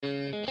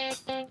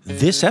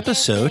This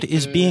episode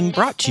is being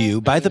brought to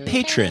you by the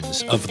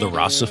patrons of the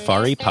Raw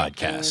Safari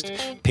podcast,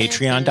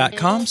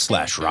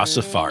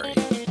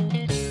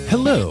 patreon.com/rawsafari.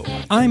 Hello,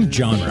 I'm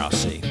John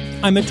Rossi.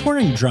 I'm a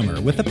touring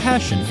drummer with a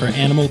passion for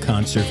animal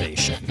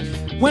conservation.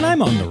 When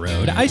I'm on the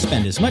road, I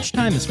spend as much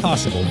time as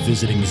possible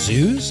visiting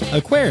zoos,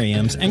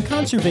 aquariums, and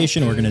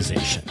conservation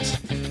organizations.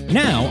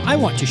 Now, I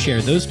want to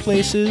share those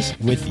places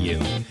with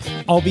you.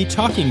 I'll be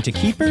talking to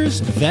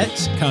keepers,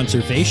 vets,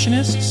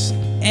 conservationists,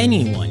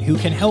 anyone who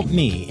can help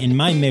me in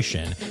my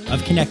mission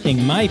of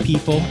connecting my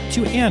people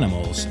to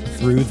animals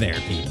through their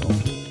people.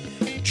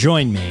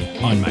 Join me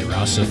on my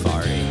Raw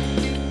Safari.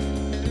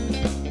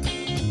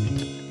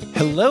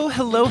 Hello,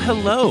 hello,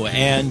 hello,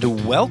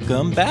 and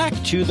welcome back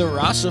to the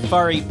Raw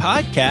Safari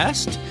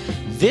podcast.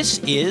 This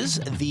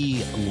is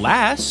the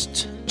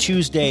last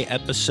Tuesday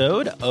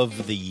episode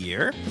of the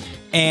year,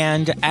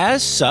 and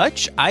as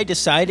such, I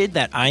decided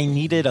that I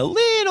needed a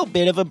little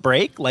bit of a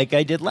break like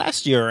I did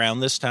last year around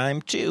this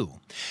time too.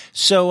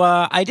 So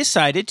I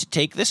decided to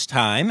take this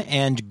time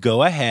and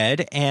go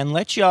ahead and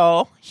let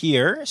y'all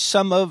hear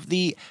some of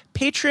the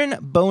patron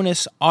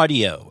bonus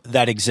audio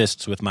that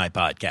exists with my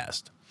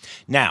podcast.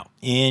 Now,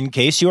 in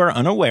case you are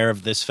unaware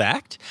of this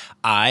fact,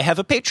 I have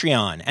a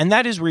Patreon, and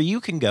that is where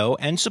you can go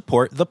and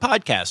support the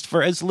podcast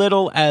for as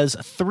little as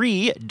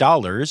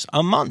 $3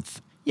 a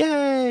month.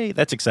 Yay!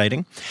 That's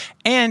exciting.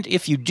 And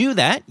if you do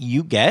that,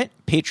 you get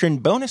patron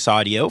bonus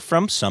audio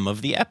from some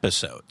of the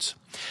episodes.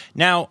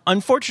 Now,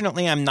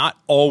 unfortunately, I'm not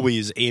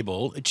always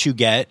able to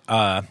get,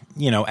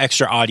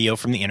 extra audio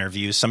from the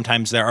interviews.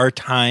 Sometimes there are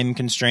time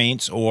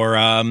constraints, or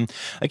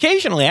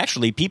occasionally,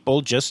 actually,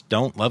 people just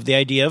don't love the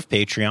idea of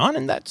Patreon,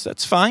 and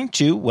that's fine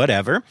too,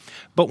 whatever.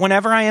 But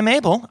whenever I am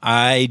able,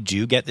 I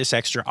do get this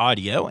extra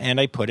audio, and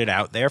I put it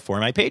out there for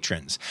my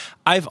patrons.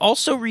 I've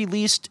also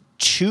released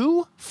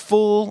 2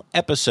 full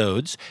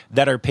episodes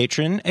that are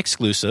patron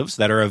exclusives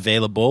that are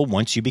available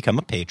once you become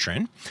a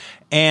patron.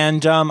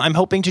 And I'm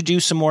hoping to do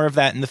some more of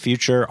that in the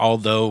future,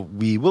 although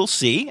we will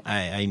see.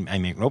 I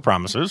make no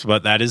promises,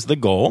 but that is the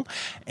goal.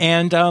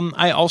 And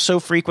I also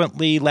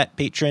frequently let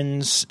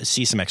patrons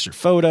see some extra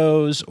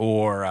photos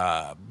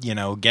or,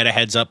 get a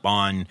heads up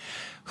on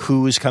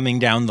who's coming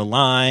down the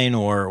line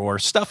or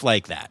stuff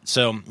like that.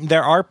 So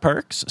there are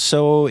perks.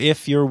 So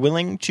if you're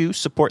willing to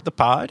support the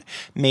pod,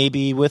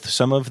 maybe with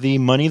some of the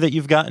money that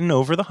you've gotten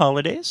over the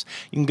holidays,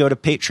 you can go to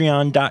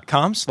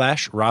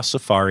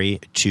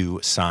patreon.com/rawsafari to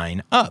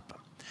sign up.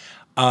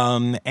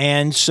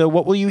 And so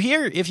what will you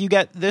hear if you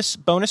get this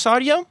bonus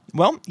audio?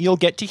 Well, you'll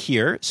get to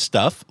hear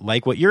stuff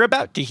like what you're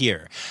about to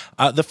hear.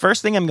 The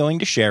first thing I'm going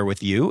to share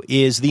with you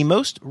is the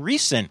most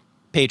recent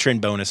patron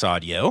bonus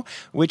audio,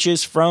 which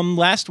is from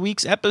last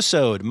week's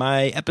episode,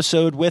 my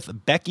episode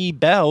with Becky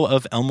Bell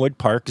of Elmwood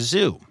Park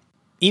Zoo.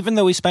 Even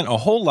though we spent a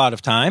whole lot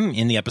of time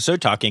in the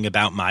episode talking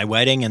about my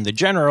wedding and the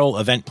general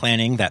event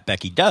planning that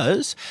Becky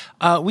does,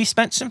 we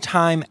spent some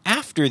time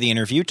after the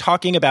interview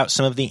talking about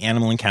some of the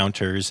animal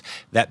encounters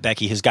that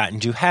Becky has gotten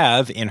to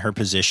have in her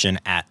position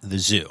at the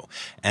zoo.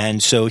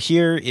 And so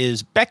here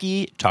is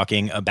Becky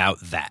talking about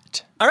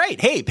that. All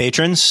right. Hey,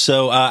 patrons.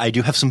 So I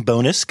do have some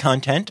bonus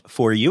content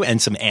for you and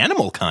some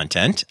animal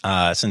content,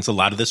 since a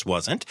lot of this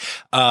wasn't,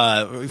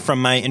 from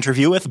my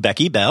interview with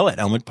Becky Bell at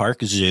Elmwood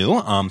Park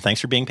Zoo.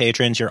 Thanks for being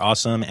patrons. You're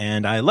awesome,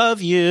 and I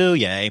love you.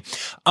 Yay.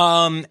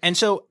 And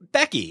so,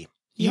 Becky,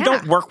 you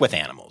don't work with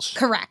animals.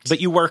 Correct. But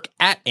you work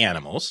at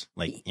animals,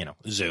 like,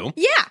 zoo.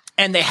 Yeah.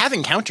 And they have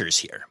encounters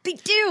here. They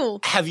do.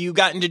 Have you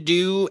gotten to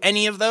do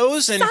any of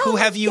those? And who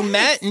have you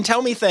met? And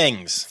tell me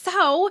things.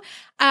 So,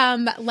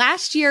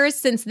 last year,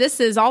 since this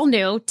is all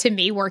new to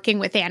me working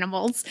with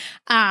animals,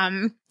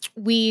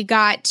 we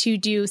got to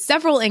do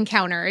several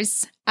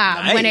encounters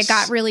when it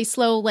got really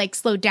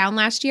slowed down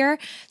last year.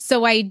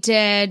 So I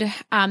did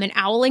an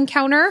owl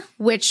encounter,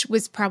 which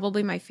was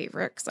probably my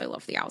favorite because I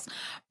love the owls.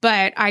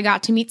 But I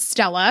got to meet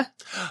Stella.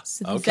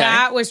 So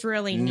that was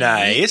really neat.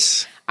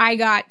 Nice. I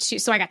got to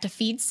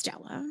feed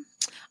Stella.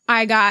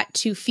 I got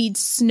to feed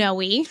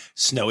Snowy.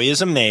 Snowy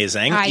is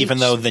amazing, even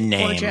though the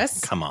name.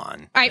 Gorgeous. Come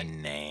on, the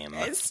name.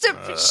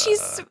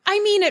 She's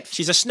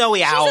a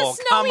snowy owl.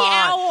 Come on,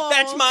 owl,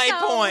 that's my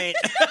point.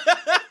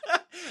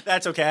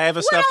 That's okay. I have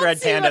a stuffed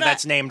red panda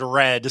that's named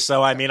Red,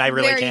 so I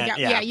really can't.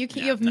 You go.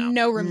 You have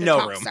no room to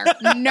talk, sir.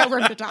 No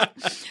room to talk.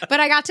 But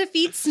I got to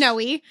feed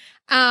Snowy.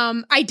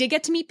 I did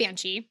get to meet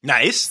Banshee.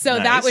 Nice. So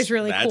that was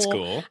really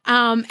cool.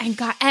 That's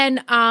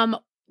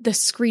cool. The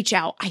Screech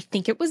Owl. I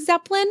think it was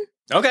Zeppelin.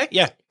 Okay,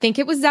 yeah. Think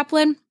it was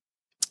Zeppelin.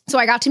 So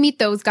I got to meet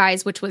those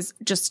guys, which was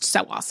just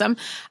so awesome.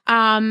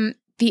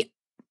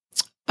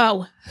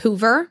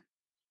 Hoover.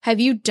 Have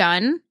you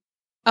done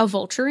a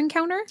vulture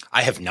encounter?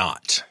 I have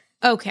not.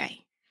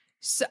 Okay.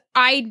 So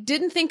I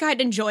didn't think I'd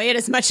enjoy it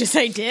as much as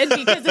I did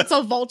because it's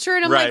a vulture.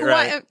 And I'm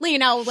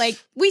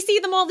what, we see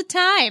them all the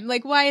time.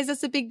 Like, why is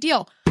this a big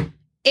deal?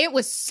 It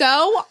was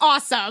so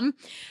awesome.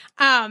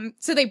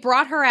 So they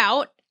brought her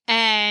out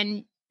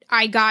and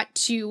I got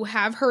to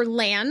have her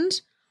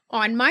land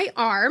on my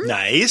arm.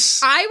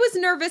 Nice. I was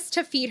nervous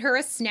to feed her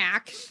a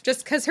snack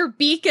just because her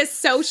beak is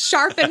so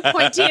sharp and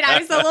pointy, and I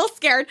was a little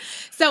scared.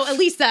 So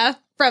Elisa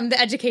from the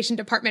education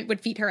department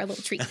would feed her a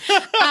little treat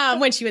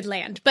when she would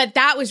land. But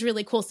that was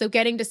really cool. So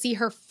getting to see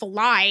her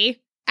fly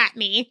at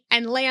me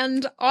and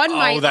land on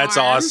my arm. Oh, that's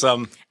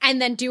awesome.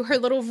 And then do her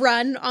little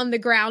run on the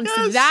ground. Yes.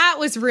 So that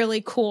was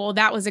really cool.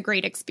 That was a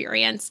great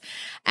experience.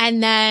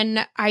 And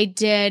then I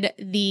did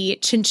the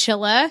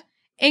chinchilla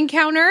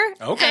encounter.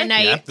 Okay.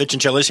 And the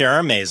chinchillas here are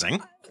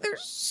amazing. They're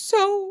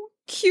so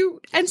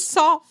cute and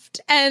soft.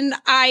 And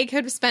I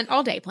could have spent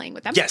all day playing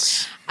with them.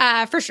 Yes.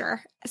 For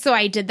sure. So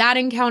I did that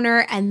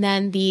encounter. And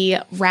then the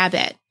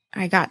rabbit.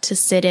 I got to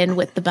sit in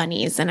with the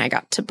bunnies and I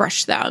got to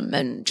brush them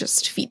and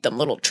just feed them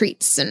little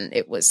treats. And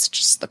it was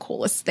just the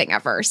coolest thing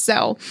ever.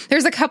 So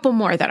there's a couple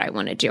more that I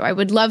want to do. I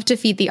would love to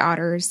feed the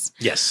otters.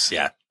 Yes.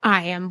 Yeah.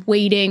 I am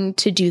waiting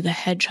to do the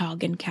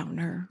hedgehog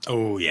encounter.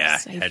 Oh, yeah.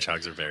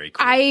 Hedgehogs are very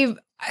cool.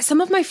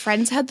 Some of my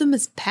friends had them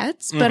as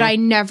pets, but I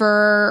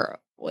never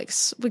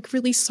like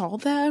really saw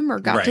them or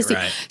got to see.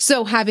 Right.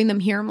 So having them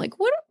here, I'm like,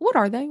 what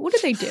are they? What do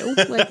they do?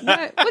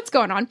 Like, what's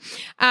going on?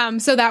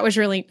 So that was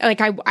really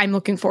like, I'm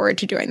looking forward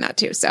to doing that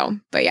too. So,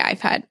 but yeah,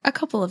 I've had a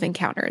couple of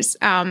encounters.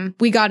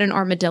 We got an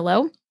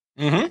armadillo.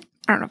 Mm-hmm.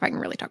 I don't know if I can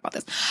really talk about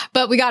this,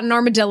 but we got an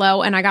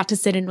armadillo and I got to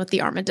sit in with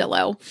the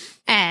armadillo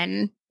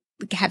and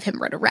have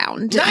him run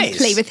around and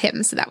play with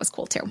him. So that was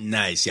cool too.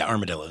 Nice. Yeah.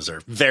 Armadillos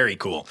are very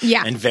cool.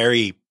 Yeah. And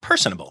very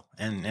personable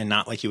and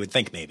not like you would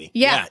think maybe.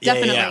 Yeah,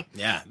 definitely.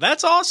 Yeah.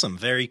 That's awesome.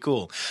 Very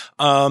cool.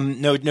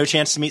 No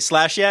chance to meet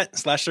Slash yet?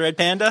 Slash the red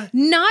panda?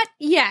 Not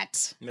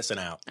yet. Missing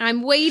out.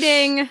 I'm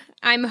waiting.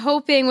 I'm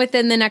hoping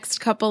within the next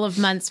couple of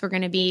months we're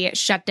going to be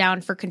shut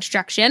down for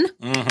construction.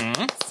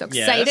 Mm-hmm. So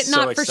excited. Yes,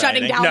 not for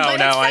shutting down, but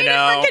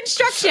excited for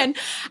construction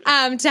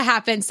to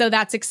happen. So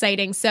that's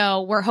exciting.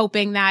 So we're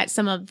hoping that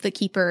some of the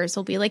keepers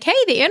will be like, hey,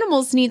 the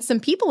animals need some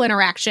people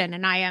interaction.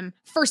 And I am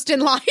first in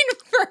line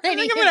for anything. I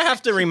think I'm going to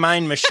have to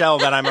remind Michelle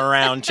that I'm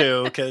around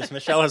too, because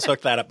Michelle has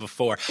hooked that up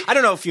before. I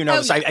don't know if you know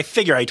this. I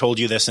figure I told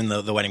you this in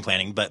the wedding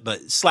planning,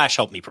 but Slash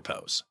helped me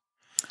propose.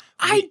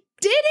 I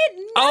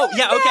didn't know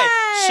that. Okay.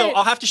 So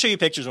I'll have to show you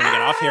pictures when we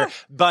get off here.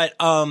 But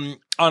on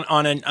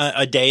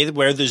a day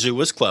where the zoo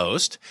was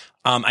closed,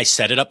 I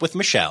set it up with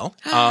Michelle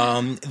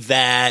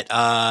that,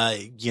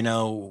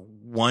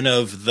 one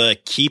of the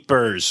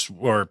keepers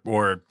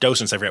or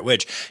docents, I forget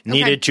which,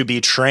 needed to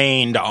be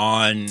trained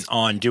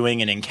on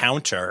doing an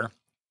encounter.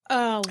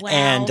 Oh, wow.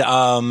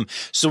 And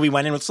so we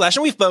went in with Slash,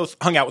 and we've both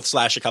hung out with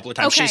Slash a couple of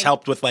times. Okay. She's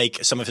helped with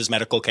like some of his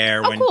medical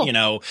care when,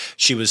 cool.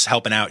 She was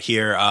helping out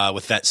here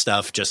with vet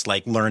stuff, just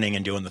like learning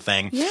and doing the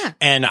thing. Yeah.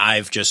 And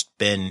I've just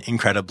been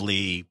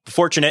incredibly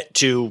fortunate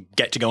to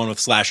get to go in with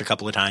Slash a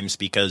couple of times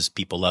because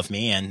people love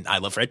me and I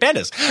love red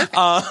pandas.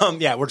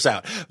 Yeah, it works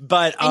out.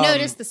 But I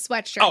noticed the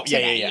sweatshirt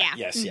today.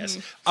 Yeah. Yes.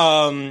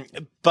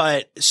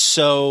 But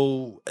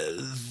so,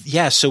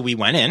 so we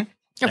went in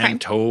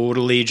and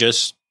totally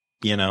just,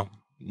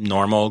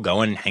 normal,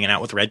 going, hanging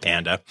out with Red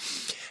Panda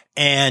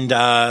and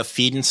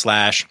feeding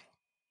Slash.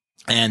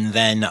 And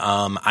then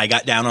I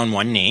got down on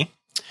one knee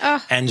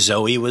and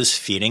Zoe was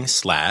feeding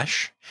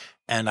Slash.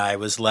 And I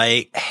was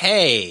like,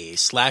 hey,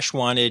 Slash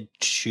wanted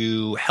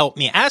to help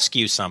me ask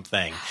you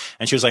something.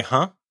 And she was like,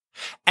 huh?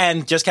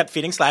 And just kept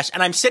feeding Slash.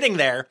 And I'm sitting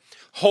there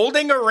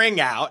holding a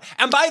ring out.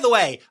 And by the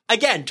way,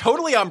 again,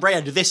 totally on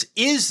brand. This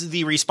is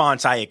the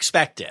response I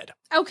expected.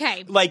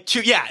 Okay.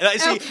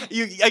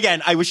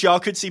 I wish y'all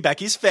could see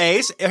Becky's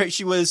face.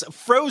 She was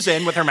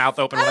frozen with her mouth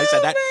open when I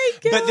said that.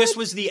 But this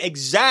was the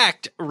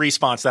exact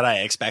response that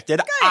I expected.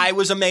 Good. I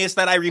was amazed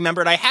that I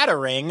remembered I had a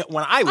ring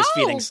when I was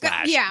feeding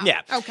Slash.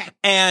 Yeah. Okay.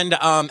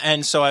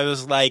 And so I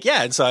was like,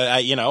 yeah. And so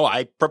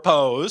I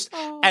proposed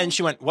and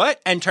she went, what?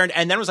 And turned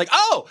and then was like,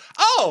 oh,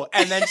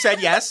 and then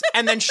said yes.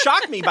 And then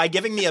shocked me by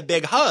giving me a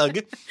big hug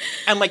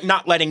and like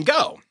not letting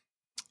go.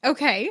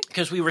 Okay.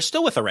 Because we were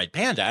still with a red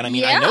panda. And I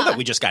mean, I know that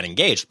we just got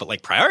engaged, but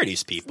like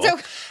priorities, people.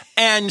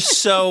 And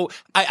so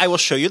I will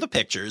show you the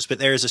pictures, but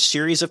there's a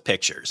series of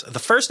pictures. The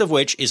first of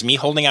which is me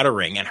holding out a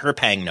ring and her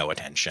paying no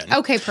attention.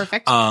 Okay,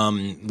 perfect.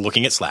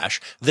 Looking at Slash.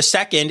 The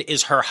second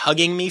is her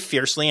hugging me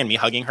fiercely and me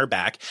hugging her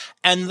back.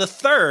 And the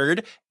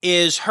third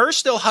is her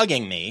still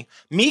hugging me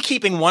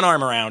keeping one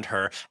arm around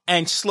her,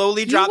 and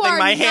slowly dropping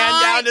my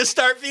hand down to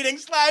start feeding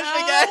Slash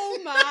again. Oh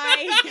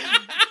my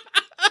God.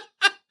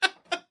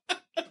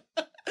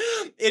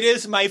 It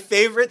is my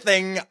favorite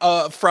thing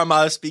from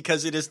us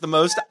because it is the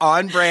most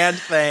on-brand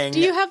thing. Do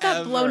you have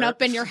that blown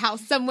up in your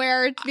house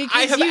somewhere? Because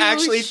I have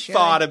actually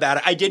thought about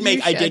it. I did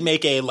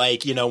make a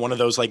one of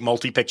those like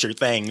multi-picture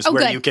things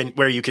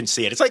where you can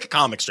see it. It's like a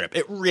comic strip.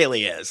 It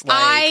really is. Like,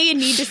 I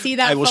need to see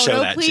that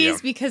photo,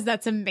 please, because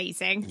that's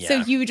amazing. Yeah. So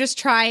you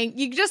just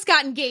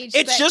got engaged.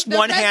 It's just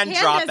one hand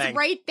dropping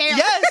right there.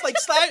 Yes, like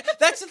Slash.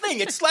 That's the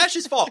thing. It's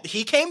Slash's fault.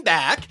 He came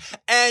back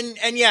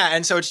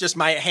and so it's just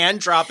my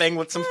hand dropping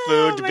with some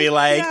food to be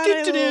like.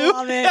 God, I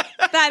love it.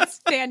 That's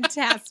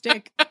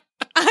fantastic.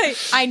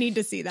 I need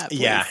to see that,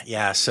 please.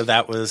 Yeah. So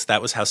that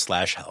was how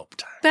Slash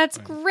helped. That's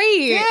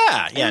great.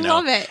 Yeah. I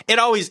love it. It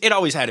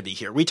always had to be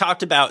here. We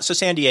talked about, so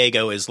San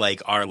Diego is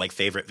like our like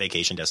favorite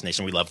vacation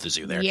destination. We love the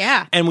zoo there.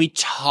 Yeah. And we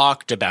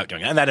talked about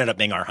doing it, and that ended up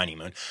being our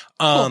honeymoon.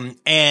 Cool.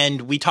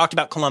 And we talked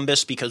about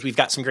Columbus because we've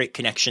got some great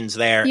connections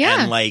there.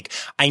 Yeah. And like,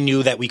 I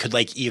knew that we could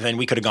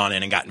have gone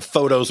in and gotten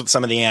photos with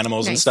some of the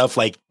animals and stuff,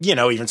 like, you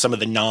know, even some of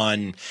the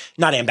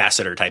not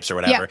ambassador types or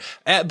whatever.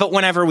 Yeah. But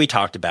whenever we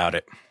talked about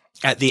it,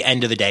 at the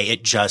end of the day,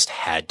 it just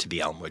had to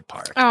be Elmwood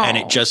Park. Oh. And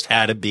it just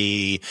had to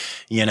be,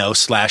 you know,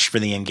 Slash for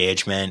the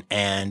engagement.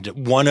 And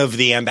one of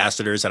the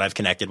ambassadors that I've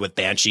connected with,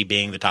 Banshee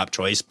being the top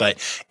choice. But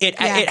it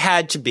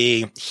had to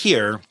be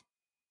here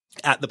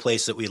at the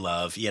place that we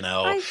love, you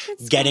know,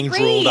 getting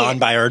drooled on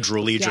by our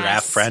drooly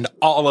giraffe friend,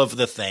 all of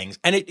the things.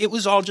 And it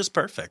was all just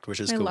perfect,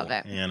 which is cool. I love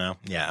it. You know?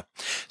 Yeah.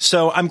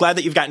 So I'm glad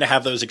that you've gotten to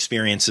have those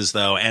experiences,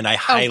 though. And I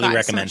highly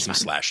recommend some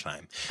Slash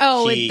time.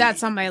 Oh,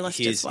 that's on my list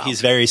as well.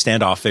 He's very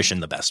standoffish in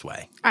the best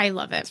way. I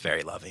love it. It's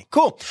very lovely.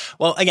 Cool.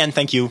 Well, again,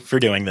 thank you for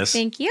doing this.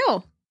 Thank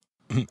you.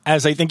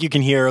 As I think you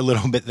can hear a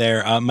little bit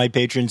there, my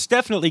patrons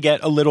definitely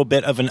get a little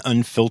bit of an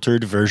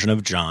unfiltered version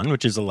of John,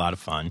 which is a lot of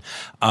fun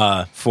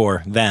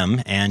for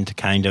them and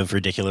kind of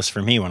ridiculous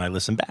for me when I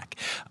listen back.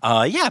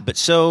 But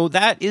so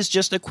that is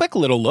just a quick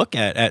little look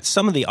at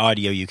some of the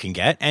audio you can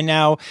get. And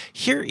now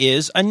here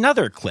is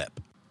another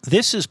clip.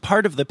 This is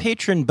part of the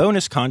patron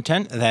bonus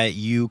content that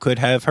you could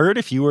have heard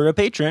if you were a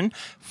patron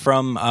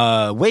from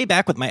way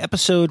back with my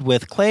episode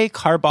with Clay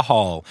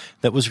Carbajal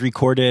that was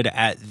recorded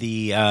at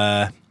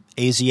the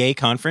AZA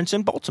conference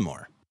in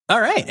Baltimore. All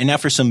right. And now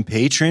for some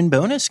patron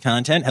bonus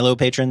content. Hello,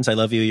 patrons. I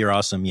love you. You're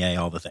awesome. Yay,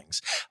 all the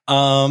things.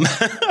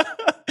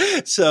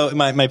 So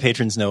my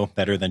patrons know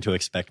better than to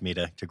expect me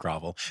to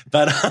grovel.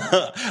 But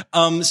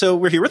so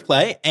we're here with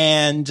Clay,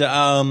 and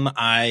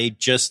I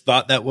just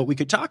thought that what we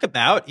could talk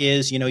about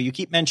is, you know, you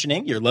keep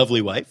mentioning your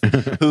lovely wife,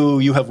 who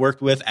you have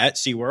worked with at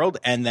SeaWorld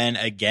and then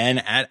again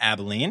at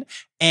Abilene.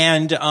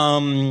 And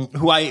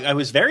who I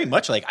was very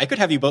much like, I could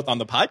have you both on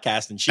the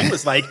podcast. And she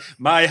was like,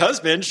 my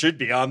husband should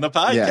be on the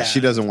podcast. Yeah, she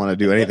doesn't want to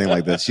do anything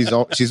like this.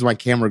 She's my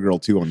camera girl,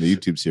 too, on the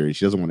YouTube series.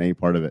 She doesn't want any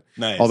part of it.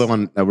 Nice.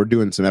 Although we're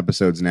doing some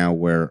episodes now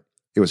where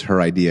it was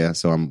her idea,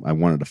 so I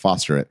wanted to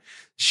foster it.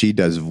 She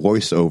does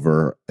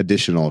voiceover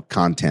additional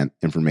content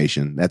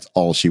information. That's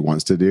all she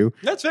wants to do.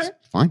 That's fair.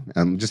 Fine.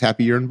 I'm just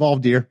happy you're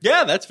involved, dear.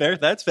 Yeah, that's fair.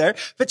 That's fair.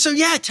 But so,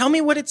 yeah, tell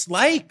me what it's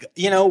like,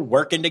 you know,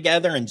 working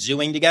together and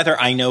zooing together.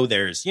 I know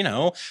there's, you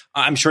know,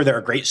 I'm sure there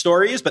are great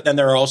stories, but then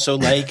there are also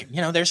like, you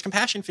know, there's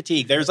compassion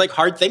fatigue. There's like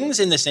hard things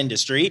in this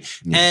industry.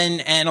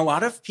 And a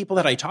lot of people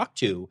that I talk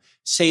to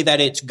say that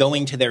it's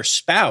going to their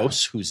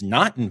spouse who's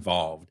not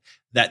involved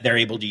that they're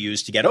able to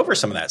use to get over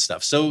some of that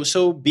stuff.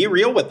 So be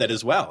real with it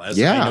as well, as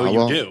I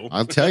know you do.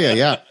 I'll tell you,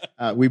 yeah.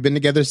 We've been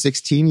together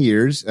 16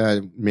 years,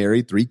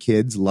 married, 3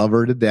 kids, love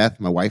her to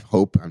death. My wife,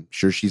 Hope, I'm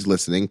sure she's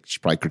listening. She's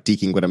probably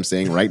critiquing what I'm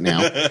saying right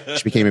now.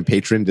 She became a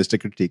patron just to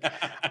critique.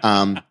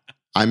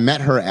 I met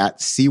her at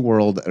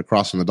SeaWorld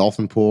across from the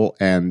dolphin pool,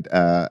 and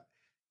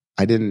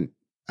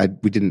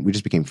we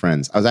just became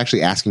friends. I was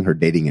actually asking her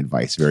dating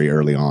advice very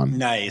early on.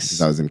 Nice.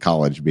 Because I was in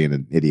college being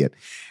an idiot.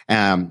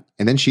 And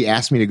then she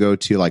asked me to go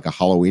to like a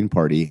Halloween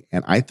party,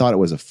 and I thought it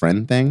was a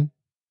friend thing.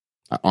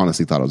 I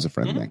honestly thought it was a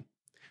friend thing.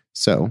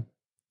 So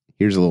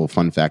here's a little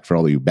fun fact for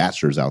all of you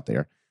bachelors out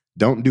there.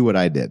 Don't do what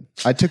I did.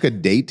 I took a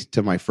date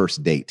to my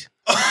first date.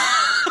 I'm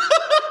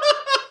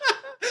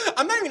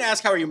not even going to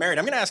ask, how are you married?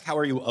 I'm going to ask, how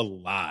are you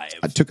alive?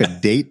 I took a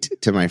date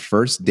to my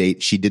first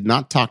date. She did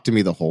not talk to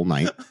me the whole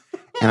night.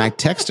 And I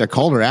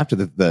called her after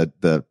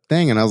the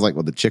thing, and I was like,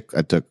 well, the chick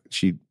I took,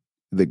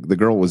 the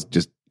girl was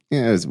just,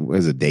 it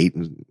was a date. It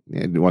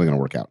wasn't going to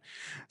work out.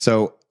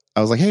 So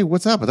I was like, hey,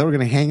 what's up? I thought we were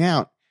going to hang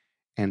out.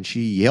 And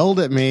she yelled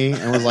at me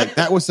and was like,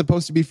 that was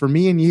supposed to be for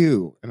me and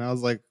you. And I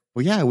was like,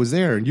 well, yeah, I was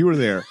there and you were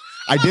there.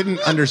 I didn't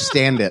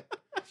understand it.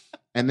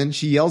 And then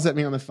she yells at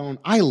me on the phone,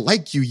 I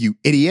like you, you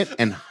idiot,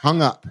 and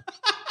hung up.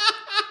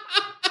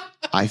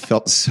 I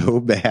felt so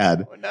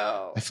bad. Oh,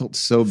 no. I felt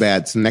so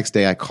bad. So the next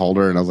day I called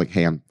her and I was like,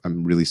 hey, I'm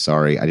really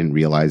sorry. I didn't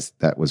realize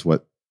that was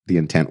what the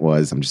intent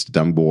was. I'm just a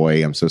dumb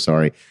boy. I'm so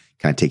sorry.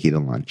 Can I take you to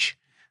lunch?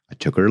 I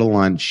took her to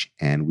lunch,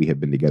 and we have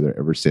been together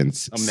ever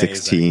since. Amazing.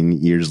 16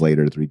 years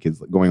later, 3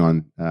 kids, going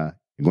on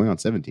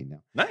 17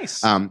 now.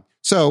 Nice.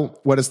 So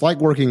what it's like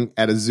working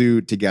at a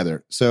zoo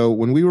together. So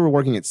when we were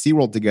working at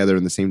SeaWorld together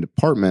in the same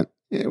department,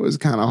 it was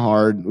kind of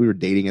hard. We were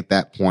dating at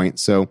that point.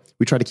 So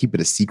we tried to keep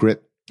it a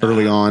secret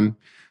early on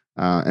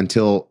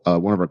until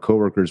one of our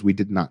coworkers we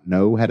did not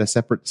know had a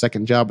separate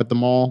second job at the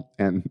mall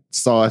and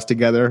saw us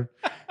together.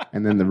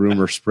 And then the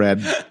rumor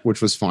spread,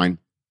 which was fine.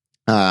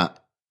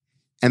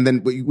 And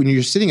then when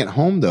you're sitting at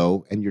home,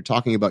 though, and you're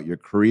talking about your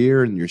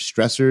career and your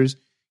stressors,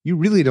 you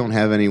really don't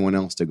have anyone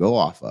else to go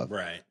off of.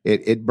 Right.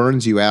 It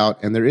burns you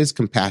out, and there is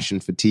compassion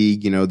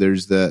fatigue. You know,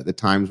 there's the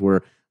times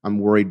where I'm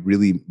worried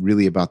really,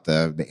 really about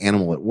the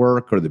animal at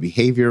work or the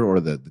behavior or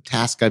the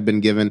task I've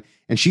been given.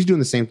 And she's doing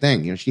the same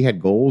thing. You know, she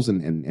had goals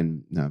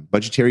and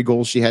budgetary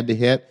goals she had to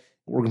hit,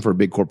 working for a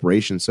big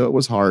corporation. So it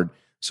was hard.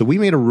 So we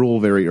made a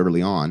rule very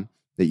early on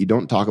that you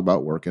don't talk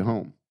about work at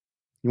home.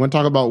 You want to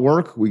talk about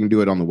work? We can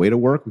do it on the way to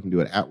work. We can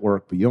do it at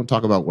work, but you don't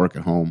talk about work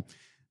at home.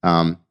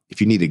 If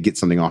you need to get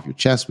something off your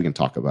chest, we can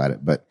talk about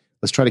it. But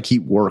let's try to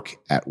keep work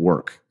at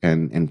work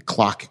and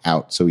clock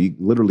out. So you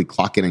literally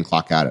clock in and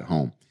clock out at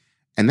home.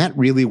 And that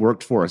really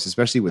worked for us,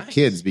 especially with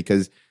kids,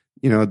 because,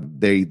 you know,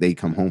 they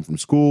come home from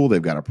school.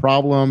 They've got a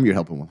problem. You're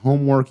helping with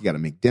homework. You got to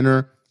make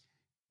dinner.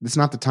 It's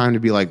not the time to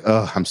be like,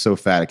 oh, I'm so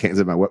fat. I can't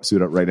zip my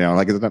wetsuit up right now.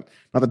 Like, it's not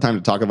the time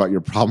to talk about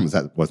your problems.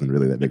 That wasn't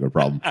really that big of a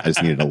problem. I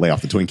just needed to lay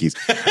off the Twinkies.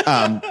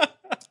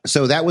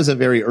 So that was a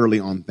very early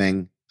on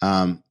thing.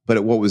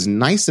 But what was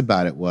nice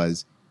about it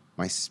was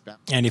my spouse.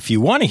 And if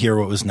you want to hear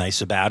what was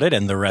nice about it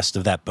and the rest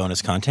of that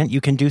bonus content, you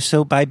can do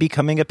so by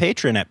becoming a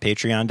patron at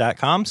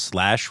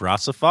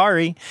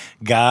patreon.com/Rossafari.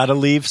 Gotta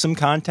leave some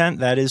content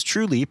that is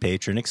truly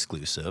patron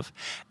exclusive.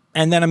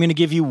 And then I'm going to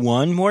give you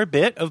one more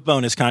bit of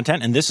bonus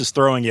content, and this is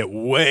throwing it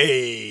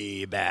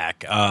way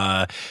back.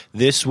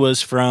 This was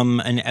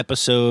from an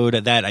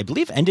episode that I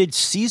believe ended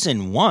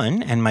season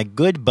 1, and my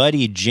good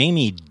buddy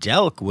Jamie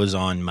Delk was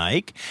on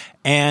mic.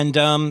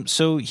 And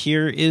so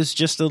here is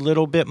just a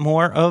little bit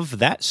more of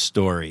that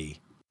story.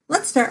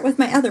 Let's start with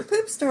my other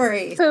poop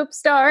story. Poop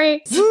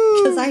story.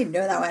 Because I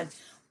know that one.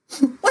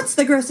 What's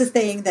the grossest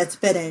thing that's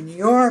been in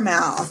your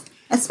mouth?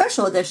 A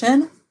special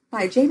edition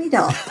by Jamie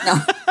Delk.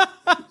 No.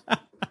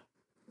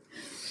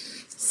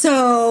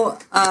 So,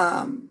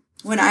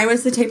 when I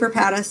was the Taper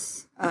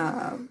Pattis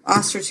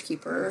ostrich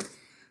keeper,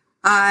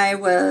 I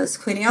was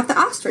cleaning out the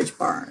ostrich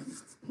barn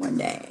one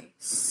day.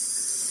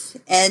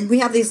 And we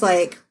have these,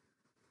 like,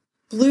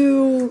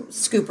 blue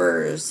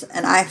scoopers,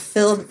 and I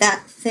filled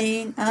that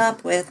thing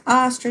up with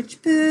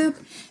ostrich poop,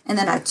 and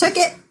then I took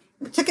it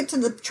to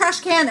the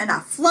trash can, and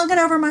I flung it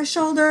over my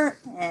shoulder,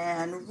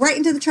 and right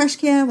into the trash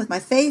can with my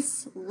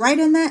face right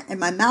in that, and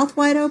my mouth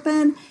wide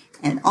open,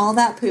 and all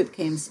that poop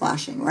came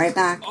splashing right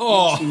back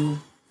into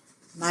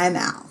my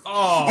mouth.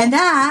 And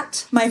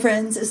that, my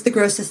friends, is the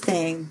grossest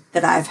thing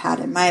that I've had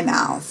in my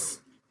mouth.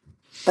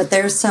 But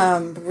there's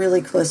some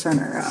really close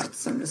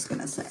runner-ups, I'm just going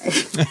to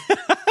say.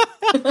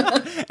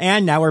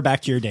 And now we're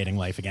back to your dating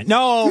life again.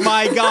 No,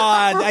 my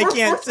God, I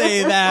can't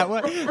say that.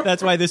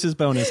 That's why this is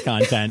bonus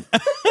content.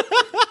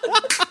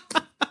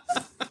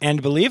 And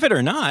believe it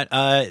or not,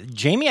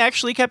 Jamie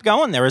actually kept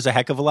going. There was a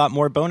heck of a lot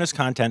more bonus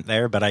content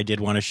there, but I did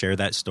want to share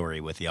that story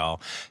with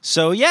y'all.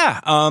 So yeah,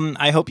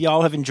 I hope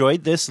y'all have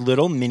enjoyed this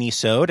little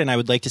mini-sode, and I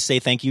would like to say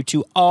thank you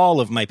to all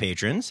of my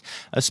patrons,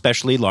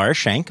 especially Laura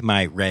Schenk,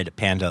 my Red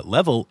Panda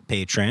level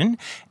patron.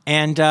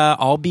 And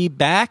I'll be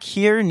back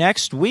here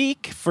next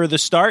week for the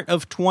start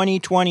of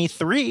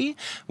 2023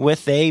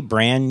 with a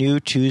brand new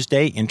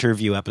Tuesday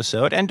interview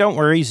episode. And don't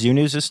worry, Zoo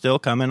News is still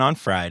coming on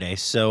Friday.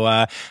 So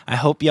I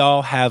hope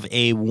y'all have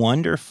a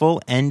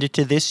wonderful end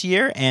to this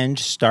year and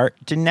start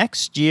to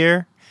next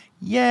year.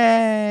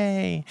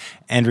 Yay!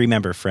 And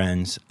remember,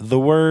 friends, the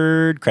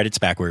word credits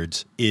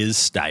backwards is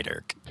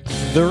Steiderk.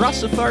 The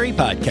Rossafari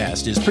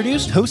podcast is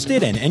produced,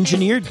 hosted, and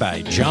engineered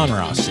by John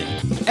Rossi.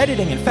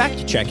 Editing and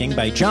fact-checking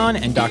by John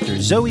and Dr.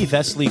 Zoe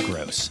Vesley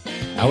Gross.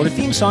 Our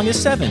theme song is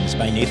Sevens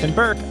by Nathan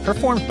Burke,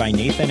 performed by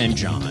Nathan and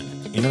John.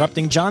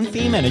 Interrupting John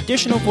theme and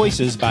additional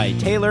voices by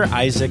Taylor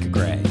Isaac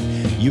Gray.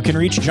 You can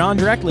reach John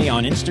directly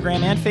on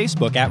Instagram and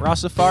Facebook at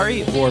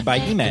Rossafari or by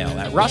email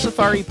at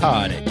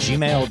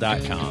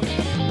rossafaripod@gmail.com.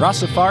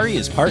 Rossafari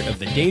is part of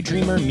the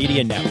Daydreamer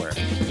Media Network.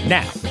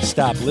 Now,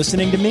 stop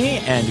listening to me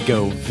and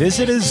go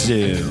visit a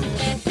zoo.